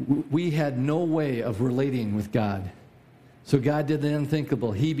 we had no way of relating with God. So God did the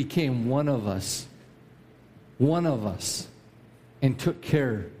unthinkable. He became one of us, and took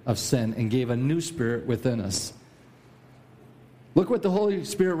care of sin and gave a new spirit within us. Look what the Holy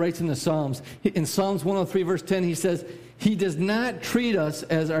Spirit writes in the Psalms. In Psalms 103, verse 10, he says, He does not treat us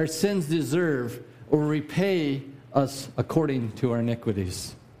as our sins deserve or repay us according to our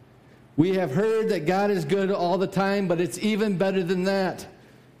iniquities. We have heard that God is good all the time, but it's even better than that.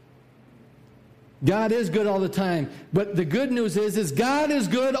 God is good all the time. But the good news is God is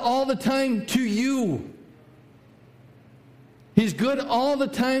good all the time to you. He's good all the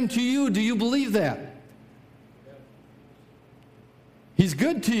time to you. Do you believe that? He's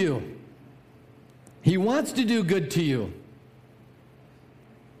good to you. He wants to do good to you.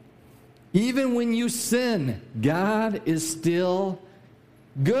 Even when you sin, God is still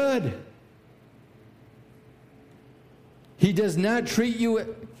good. He does not treat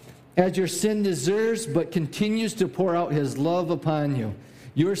you as your sin deserves, but continues to pour out His love upon you.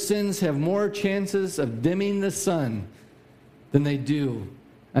 Your sins have more chances of dimming the sun than they do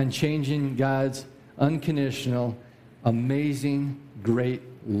on changing God's unconditional, amazing, great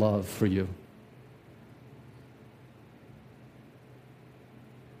love for you.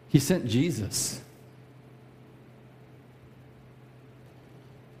 He sent Jesus.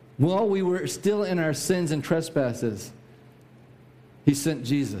 While we were still in our sins and trespasses, He sent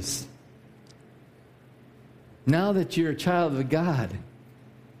Jesus. Now that you're a child of God,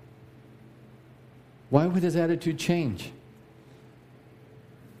 why would His attitude change?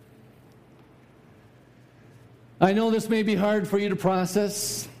 I know this may be hard for you to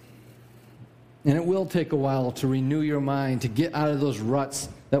process, and it will take a while to renew your mind, to get out of those ruts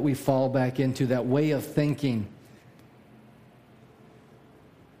that we fall back into, that way of thinking.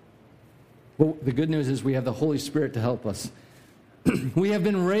 Well, the good news is we have the Holy Spirit to help us. We have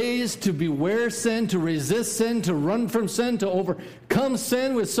been raised to beware sin, to resist sin, to run from sin, to overcome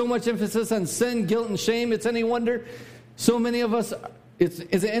sin, with so much emphasis on sin, guilt, and shame. It's any wonder so many of us, is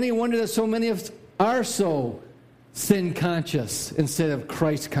it any wonder that so many of us are so sin conscious instead of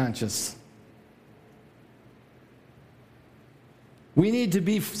Christ conscious? We need to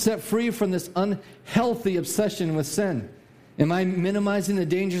be set free from this unhealthy obsession with sin. Am I minimizing the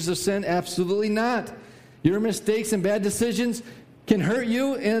dangers of sin? Absolutely not. Your mistakes and bad decisions can hurt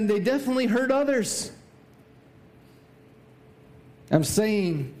you, and they definitely hurt others. I'm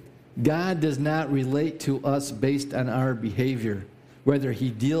saying God does not relate to us based on our behavior, whether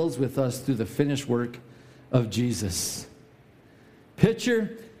He deals with us through the finished work of Jesus.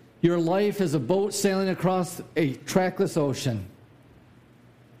 Picture your life as a boat sailing across a trackless ocean.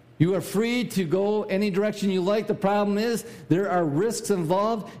 You are free to go any direction you like. The problem is there are risks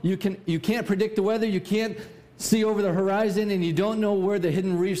involved. You can't predict the weather. You can't see over the horizon, and you don't know where the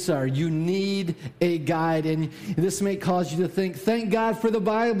hidden reefs are. You need a guide, and this may cause you to think, thank God for the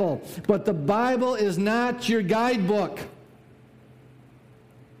Bible. But the Bible is not your guidebook.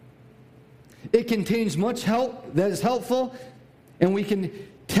 It contains much help that is helpful, and we can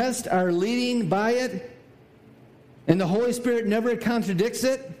test our leading by it, and the Holy Spirit never contradicts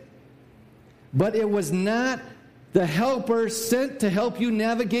it. But it was not the helper sent to help you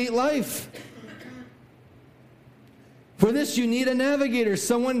navigate life. For this, you need a navigator.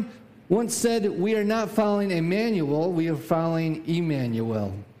 Someone once said, we are not following a manual, we are following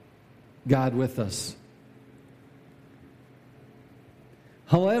Emmanuel, God with us.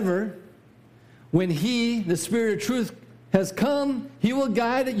 However, when He, the Spirit of truth, has come, He will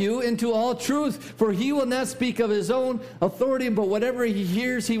guide you into all truth. For He will not speak of His own authority, but whatever He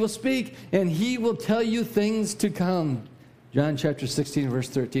hears, He will speak, and He will tell you things to come. John chapter 16, verse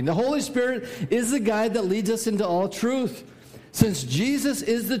 13. The Holy Spirit is the guide that leads us into all truth. Since Jesus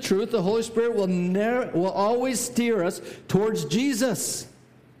is the truth, the Holy Spirit will always steer us towards Jesus.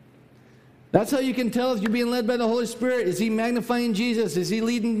 That's how you can tell if you're being led by the Holy Spirit. Is He magnifying Jesus? Is He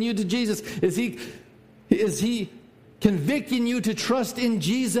leading you to Jesus? Is He convicting you to trust in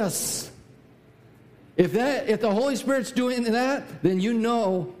Jesus? If the Holy Spirit's doing that, then you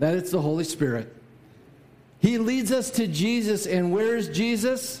know that it's the Holy Spirit. He leads us to Jesus, and where is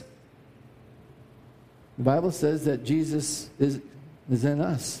Jesus? The Bible says that Jesus is in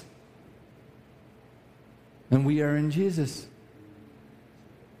us. And we are in Jesus.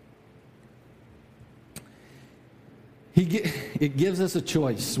 It gives us a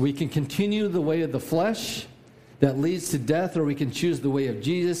choice. We can continue the way of the flesh that leads to death, or we can choose the way of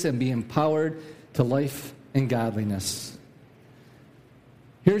Jesus and be empowered to life and godliness.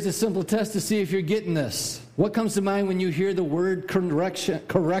 Here's a simple test to see if you're getting this. What comes to mind when you hear the word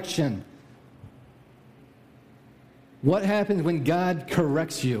correction? What happens when God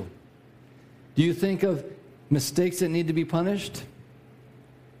corrects you? Do you think of mistakes that need to be punished?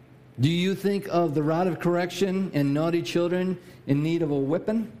 Do you think of the rod of correction and naughty children in need of a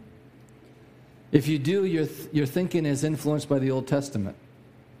whipping? If you do, your thinking is influenced by the Old Testament.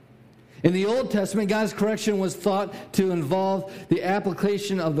 In the Old Testament, God's correction was thought to involve the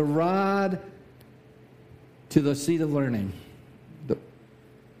application of the rod to the seat of learning.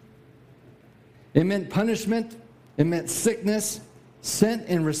 It meant punishment. It meant sickness sent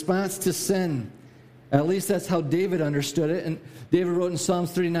in response to sin. At least that's how David understood it. And David wrote in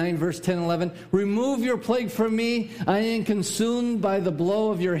Psalms 39, verse 10 and 11, "Remove your plague from me. I am consumed by the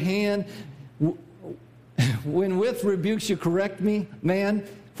blow of your hand. When with rebukes you correct me, man,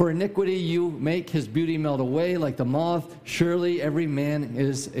 for iniquity you make his beauty melt away like the moth. Surely every man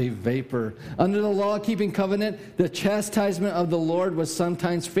is a vapor." Under the law-keeping covenant, the chastisement of the Lord was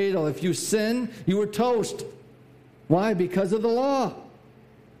sometimes fatal. If you sin, you were toast. Why? Because of the law.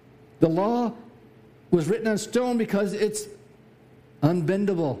 The law was written on stone because it's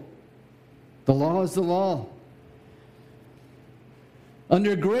unbendable. The law is the law.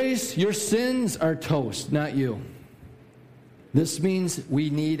 Under grace, your sins are toast, not you. This means we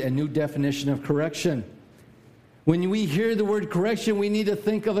need a new definition of correction. When we hear the word correction, we need to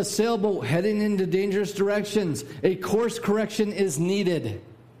think of a sailboat heading into dangerous directions. A course correction is needed.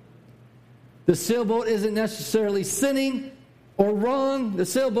 The sailboat isn't necessarily sinning or wrong. The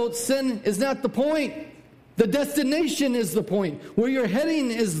sailboat's sin is not the point. The destination is the point. Where you're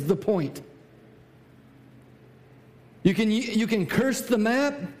heading is the point. You can curse the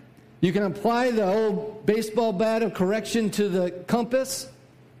map. You can apply the old baseball bat of correction to the compass.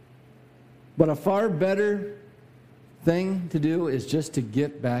 But a far better thing to do is just to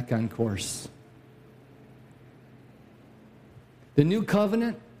get back on course. In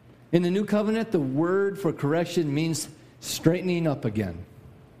the New Covenant, the word for correction means straightening up again.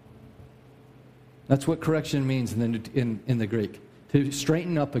 That's what correction means in the Greek, to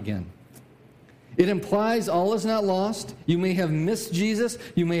straighten up again. It implies all is not lost. You may have missed Jesus.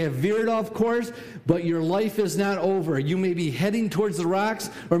 You may have veered off course, but your life is not over. You may be heading towards the rocks,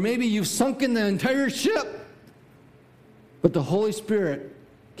 or maybe you've sunken the entire ship. But the Holy Spirit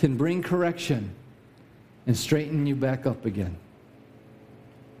can bring correction and straighten you back up again.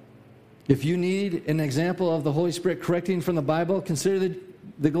 If you need an example of the Holy Spirit correcting from the Bible, consider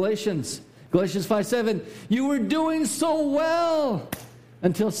the Galatians. Galatians 5:7. You were doing so well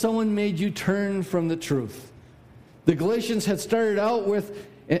until someone made you turn from the truth. The Galatians had started out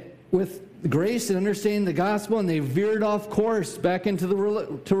with grace and understanding the gospel, and they veered off course back into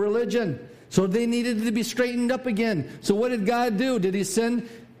to religion. So they needed to be straightened up again. So what did God do? Did he send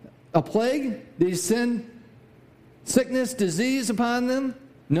a plague? Did he send sickness, disease upon them?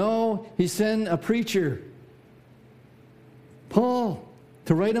 No, he sent a preacher, Paul,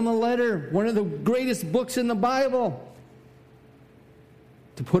 to write him a letter, one of the greatest books in the Bible,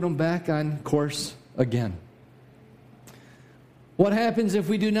 to put them back on course again. What happens if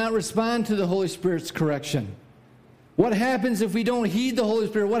we do not respond to the Holy Spirit's correction? What happens if we don't heed the Holy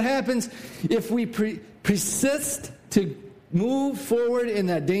Spirit? What happens if we persist to move forward in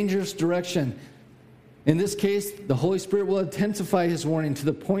that dangerous direction? In this case, the Holy Spirit will intensify his warning to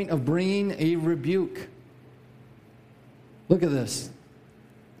the point of bringing a rebuke. Look at this.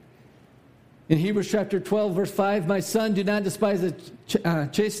 In Hebrews chapter 12, verse 5, "My son, do not despise the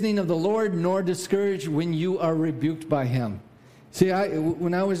chastening of the Lord, nor discourage when you are rebuked by him." See,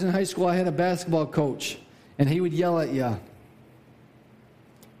 when I was in high school, I had a basketball coach, and he would yell at you.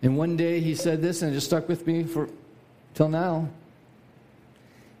 And one day he said this, and it just stuck with me till now.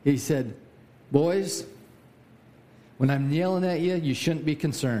 He said, "Boys, when I'm yelling at you, you shouldn't be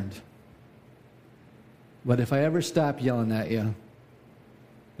concerned. But if I ever stop yelling at you,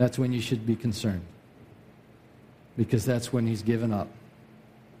 that's when you should be concerned. Because that's when he's given up."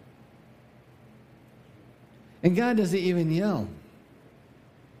 And God doesn't even yell.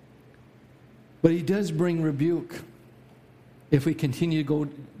 But he does bring rebuke if we continue to go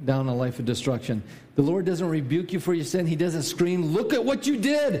down a life of destruction. The Lord doesn't rebuke you for your sin. He doesn't scream, "Look at what you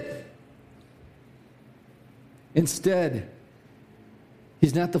did." Instead,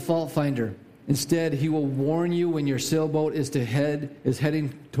 he's not the fault finder. Instead, he will warn you when your sailboat is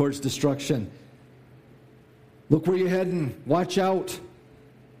heading towards destruction. Look where you're heading. Watch out.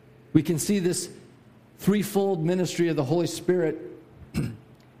 We can see this threefold ministry of the Holy Spirit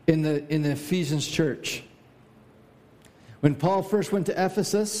in the Ephesians church. When Paul first went to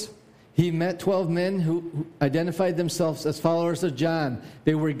Ephesus, he met 12 men who identified themselves as followers of John.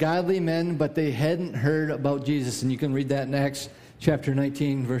 They were godly men, but they hadn't heard about Jesus. And you can read that in Acts chapter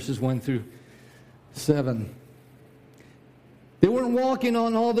 19, verses 1 through 7. They weren't walking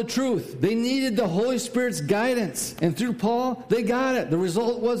on all the truth. They needed the Holy Spirit's guidance. And through Paul, they got it. The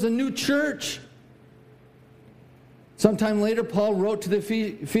result was a new church. Sometime later, Paul wrote to the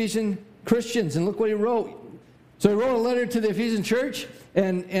Ephesian Christians, and look what he wrote. So he wrote a letter to the Ephesian church,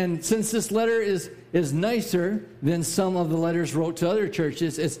 and since this letter is nicer than some of the letters wrote to other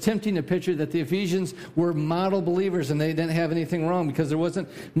churches, it's tempting to picture that the Ephesians were model believers and they didn't have anything wrong because there wasn't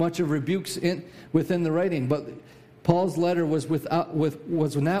much of rebukes within the writing. But Paul's letter was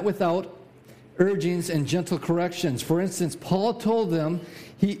not without urgings and gentle corrections. For instance, Paul told them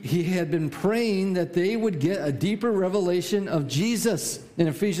he had been praying that they would get a deeper revelation of Jesus in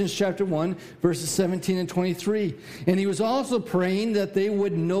Ephesians chapter 1, verses 17 and 23. And he was also praying that they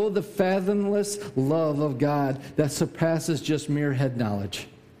would know the fathomless love of God that surpasses just mere head knowledge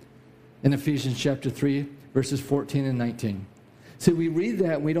in Ephesians chapter 3, verses 14 and 19. See, we read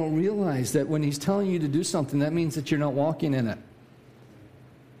that and we don't realize that when he's telling you to do something, that means that you're not walking in it.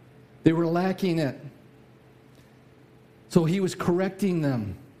 They were lacking it. So he was correcting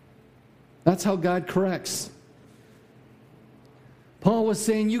them. That's how God corrects. Paul was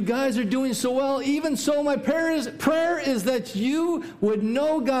saying, you guys are doing so well. Even so, my prayer is that you would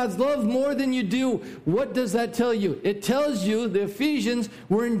know God's love more than you do. What does that tell you? It tells you the Ephesians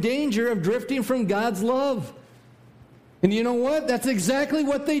were in danger of drifting from God's love. And you know what? That's exactly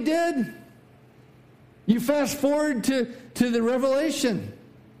what they did. You fast forward to the revelation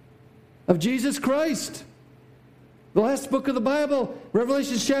of Jesus Christ. The last book of the Bible,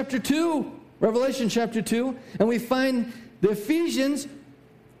 Revelation chapter 2. And we find the Ephesians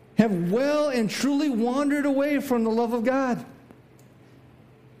have well and truly wandered away from the love of God.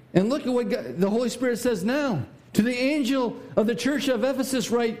 And look at what the Holy Spirit says now. To the angel of the church of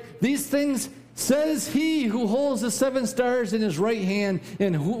Ephesus write, these things says he who holds the 7 stars in his right hand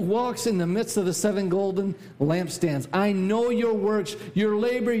and who walks in the midst of the 7 golden lampstands. I know your works, your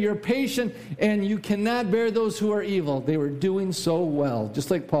labor, your patience, and you cannot bear those who are evil. They were doing so well,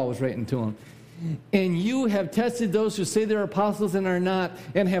 just like Paul was writing to them. And you have tested those who say they're apostles and are not,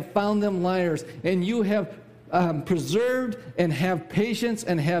 and have found them liars. And you have preserved and have patience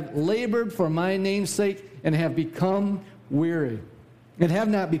and have labored for my name's sake and have become weary. And have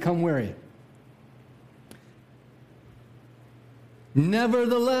not become weary.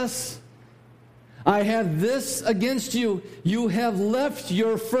 Nevertheless, I have this against you. You have left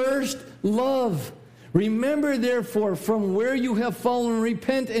your first love. Remember, therefore, from where you have fallen,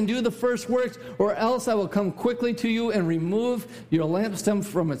 repent and do the first works, or else I will come quickly to you and remove your lampstand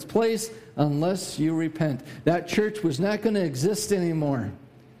from its place unless you repent. That church was not going to exist anymore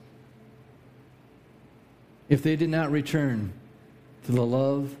if they did not return to the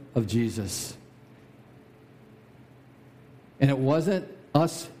love of Jesus. And it wasn't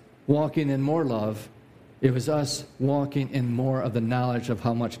us walking in more love. It was us walking in more of the knowledge of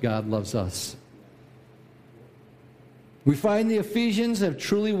how much God loves us. We find the Ephesians have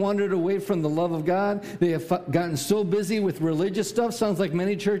truly wandered away from the love of God. They have gotten so busy with religious stuff. Sounds like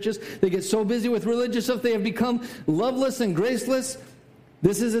many churches. They get so busy with religious stuff, they have become loveless and graceless.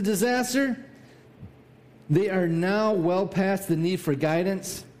 This is a disaster. They are now well past the need for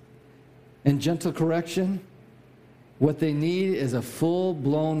guidance and gentle correction. What they need is a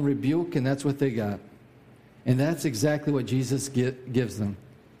full-blown rebuke, and that's what they got. And that's exactly what Jesus gives them.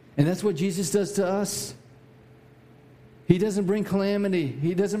 And that's what Jesus does to us. He doesn't bring calamity.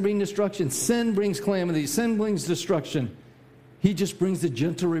 He doesn't bring destruction. Sin brings calamity. Sin brings destruction. He just brings the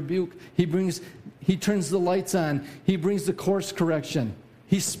gentle rebuke. He turns the lights on. He brings the course correction.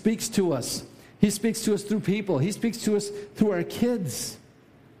 He speaks to us. He speaks to us through people. He speaks to us through our kids.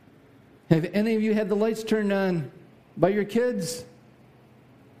 Have any of you had the lights turned on by your kids?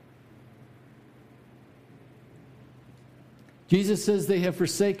 Jesus says they have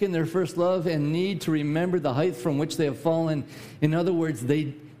forsaken their first love and need to remember the height from which they have fallen. In other words,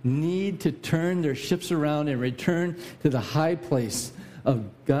 they need to turn their ships around and return to the high place of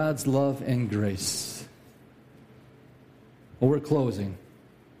God's love and grace. Well, we're closing.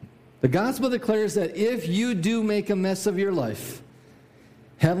 The gospel declares that if you do make a mess of your life,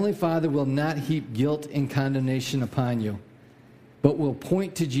 Heavenly Father will not heap guilt and condemnation upon you, but will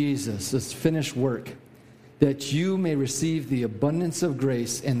point to Jesus, this finished work, that you may receive the abundance of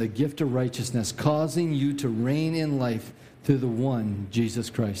grace and the gift of righteousness, causing you to reign in life through the one, Jesus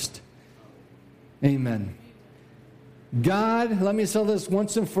Christ. Amen. God, let me say this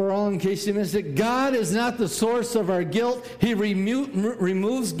once and for all in case you missed it. God is not the source of our guilt. He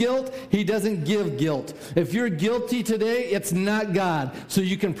removes guilt. He doesn't give guilt. If you're guilty today, it's not God. So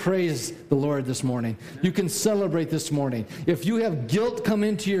you can praise the Lord this morning. You can celebrate this morning. If you have guilt come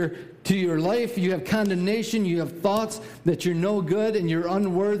into your life, you have condemnation, you have thoughts that you're no good and you're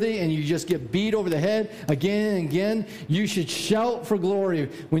unworthy and you just get beat over the head again and again, you should shout for glory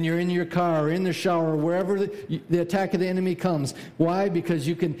when you're in your car or in the shower or wherever the attack of the enemy comes. Why? Because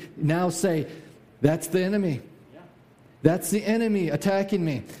you can now say, that's the enemy. That's the enemy attacking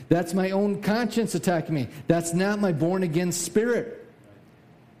me. That's my own conscience attacking me. That's not my born-again spirit.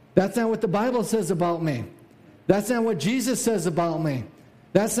 That's not what the Bible says about me. That's not what Jesus says about me.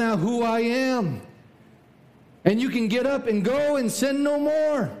 That's not who I am. And you can get up and go and sin no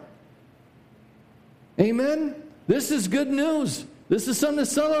more. Amen? This is good news. This is something to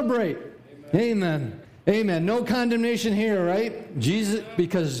celebrate. Amen. Amen. No condemnation here, right? Jesus,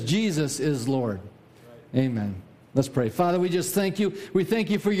 because Jesus is Lord. Amen. Let's pray. Father, we just thank you. We thank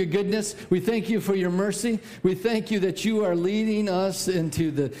you for your goodness. We thank you for your mercy. We thank you that you are leading us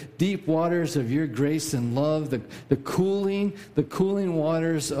into the deep waters of your grace and love, the cooling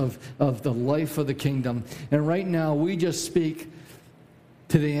waters of the life of the kingdom. And right now, we just speak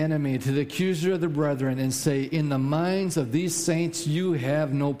to the enemy, to the accuser of the brethren, and say, in the minds of these saints, you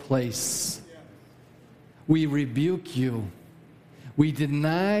have no place. We rebuke you. We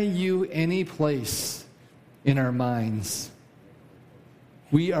deny you any place in our minds.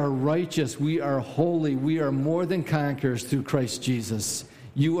 We are righteous. We are holy. We are more than conquerors through Christ Jesus.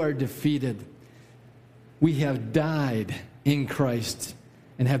 You are defeated. We have died in Christ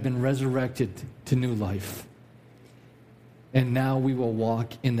and have been resurrected to new life. And now we will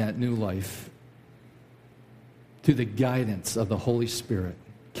walk in that new life through the guidance of the Holy Spirit,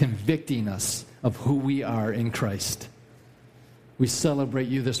 convicting us of who we are in Christ. We celebrate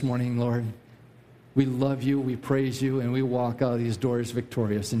you this morning, Lord. We love you, we praise you, and we walk out of these doors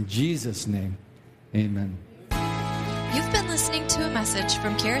victorious. In Jesus' name, amen. You've been listening to a message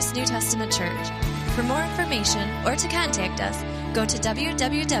from Charis New Testament Church. For more information or to contact us, go to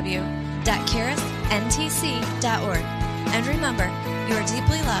www.charisntc.org. And remember, you are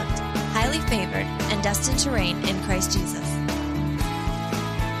deeply loved, highly favored, and destined to reign in Christ Jesus.